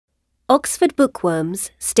Oxford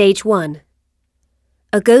Bookworms, Stage 1.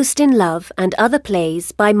 A Ghost in Love and Other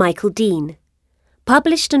Plays by Michael Dean.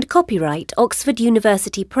 Published and copyright Oxford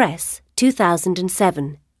University Press,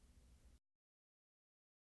 2007.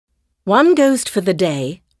 One Ghost for the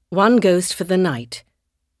Day, One Ghost for the Night.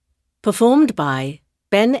 Performed by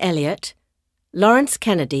Ben Elliott, Lawrence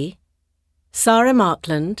Kennedy, Sarah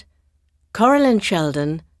Markland, Coralyn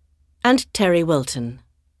Sheldon, and Terry Wilton.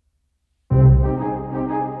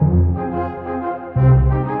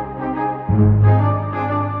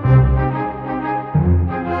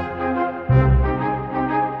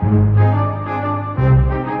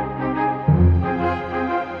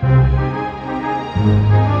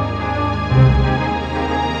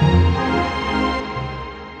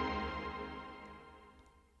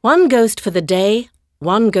 One Ghost for the Day,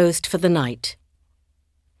 One Ghost for the Night.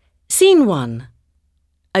 Scene 1.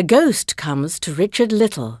 A ghost comes to Richard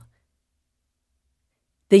Little.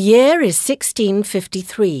 The year is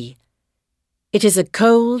 1653. It is a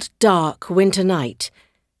cold, dark winter night,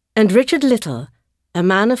 and Richard Little, a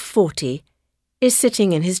man of 40, is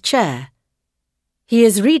sitting in his chair. He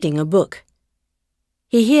is reading a book.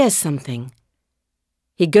 He hears something.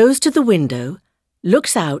 He goes to the window,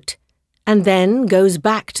 looks out, and then goes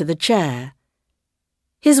back to the chair.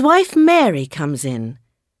 His wife Mary comes in.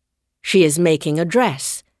 She is making a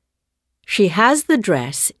dress. She has the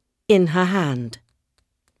dress in her hand.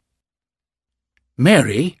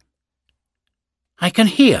 Mary, I can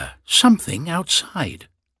hear something outside.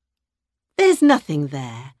 There's nothing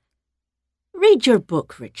there. Read your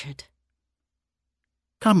book, Richard.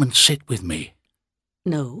 Come and sit with me.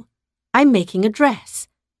 No, I'm making a dress.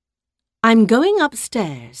 I'm going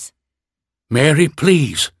upstairs. Mary,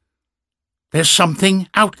 please. There's something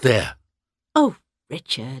out there. Oh,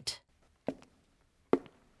 Richard.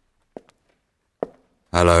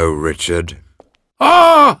 Hello, Richard.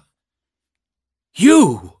 Ah!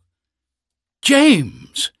 You!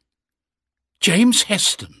 James! James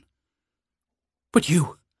Heston. But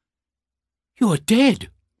you are dead.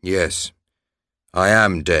 Yes, I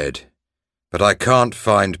am dead, but I can't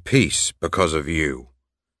find peace because of you.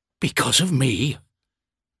 Because of me?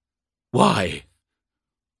 Why?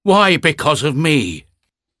 Why because of me?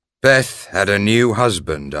 Beth had a new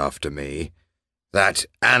husband after me. That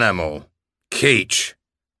animal, Keach.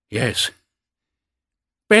 Yes.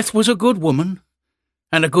 Beth was a good woman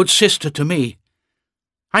and a good sister to me.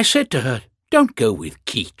 I said to her, don't go with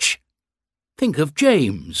Keach. Think of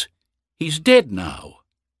James. He's dead now.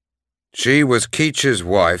 She was Keach's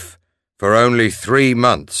wife for only 3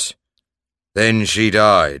 months. Then she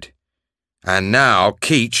died. And now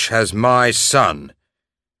Keach has my son.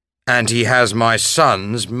 And he has my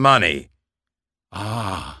son's money.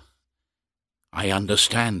 Ah, I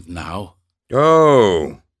understand now.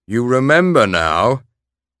 Oh, you remember now?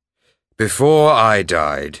 Before I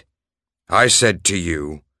died, I said to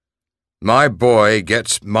you, my boy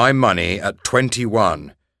gets my money at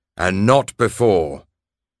 21, and not before.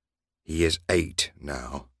 He is 8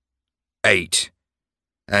 now. 8.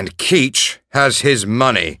 And Keach has his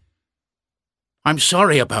money. I'm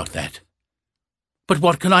sorry about that. But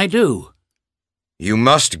what can I do? You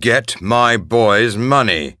must get my boy's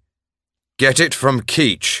money. Get it from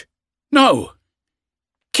Keach. No.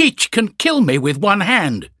 Keach can kill me with one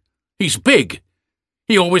hand. He's big.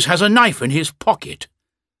 He always has a knife in his pocket.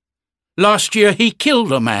 Last year he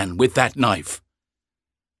killed a man with that knife.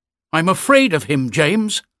 I'm afraid of him,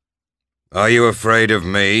 James. Are you afraid of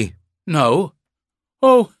me? No.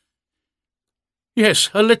 Oh, yes,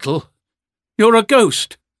 a little. You're a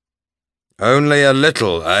ghost. Only a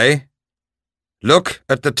little, eh? Look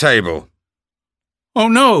at the table. Oh,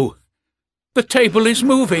 no. The table is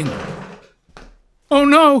moving. Oh,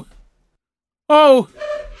 no. Oh,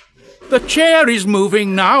 the chair is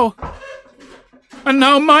moving now. And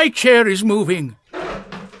now my chair is moving.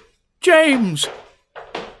 James,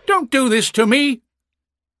 don't do this to me.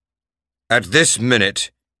 At this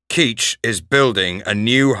minute, Keach is building a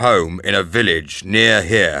new home in a village near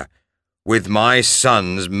here with my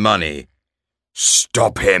son's money.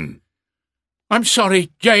 Stop him. I'm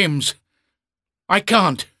sorry, James. I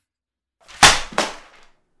can't.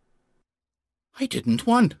 I didn't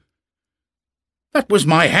want. That was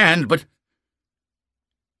my hand, but...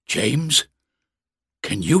 James,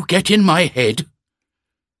 can you get in my head?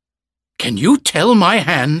 Can you tell my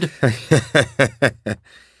hand?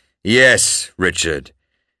 Yes, Richard.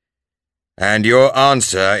 And your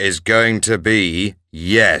answer is going to be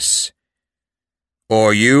yes.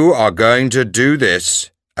 Or you are going to do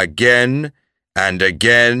this again and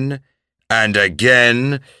again and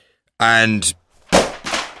again and...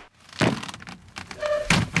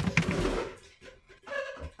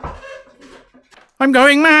 I'm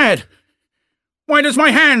going mad. Why does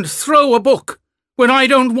my hand throw a book when I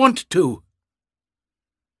don't want to?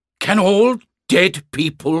 Can all dead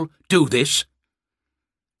people do this?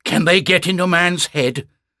 Can they get into a man's head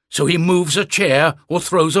so he moves a chair or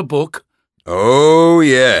throws a book? Oh,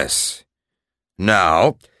 yes.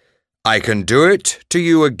 Now, I can do it to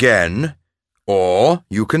you again, or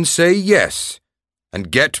you can say yes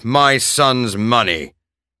and get my son's money.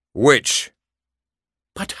 Which?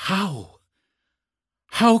 But how?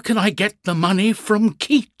 How can I get the money from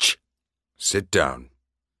Keech? Sit down.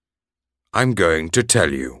 I'm going to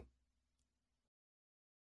tell you.